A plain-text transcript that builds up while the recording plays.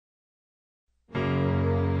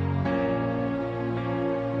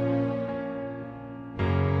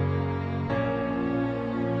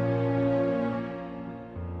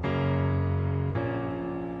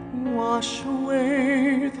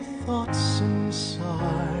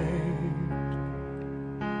inside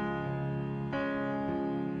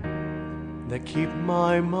that keep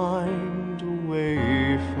my mind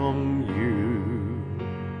away from you.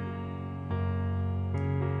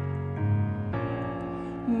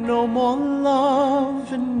 No more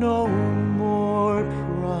love and no more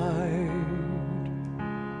pride,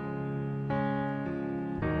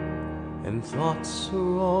 and thoughts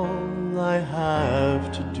are all I have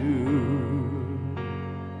to do.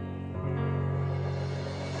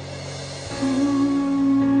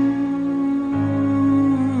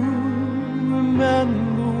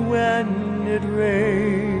 Remember when it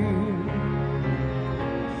rained,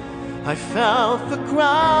 I felt the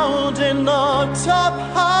ground in the top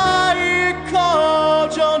high,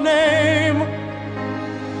 called your name.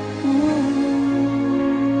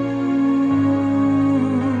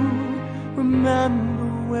 Remember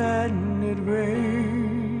when it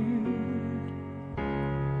rained,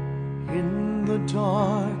 in the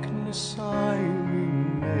darkness I remain.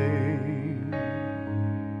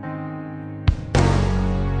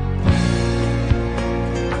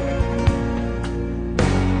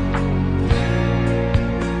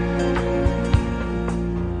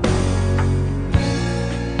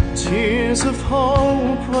 Tears of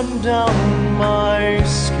hope run down my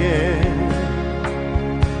skin,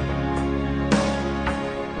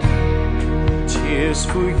 tears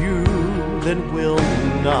for you that will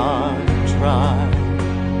not dry.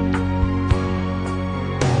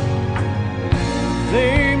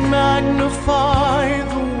 They magnify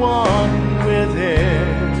the one within,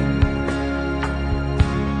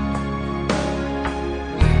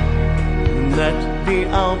 let the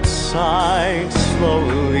outside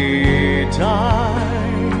slowly die.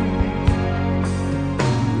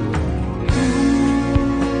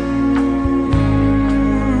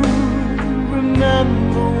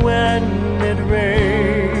 Remember when it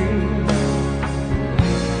rained,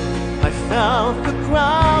 I felt the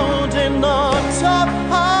ground in the top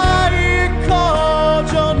high, called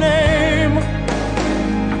your name.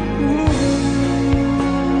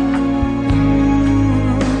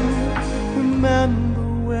 Remember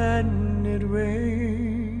when it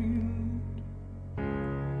rained,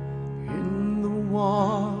 in the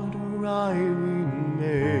water I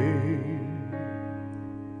remain,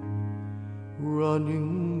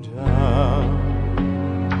 running down,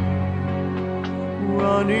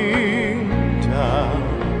 running down,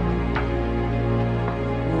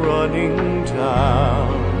 running down,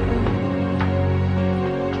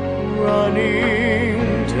 running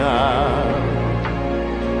down.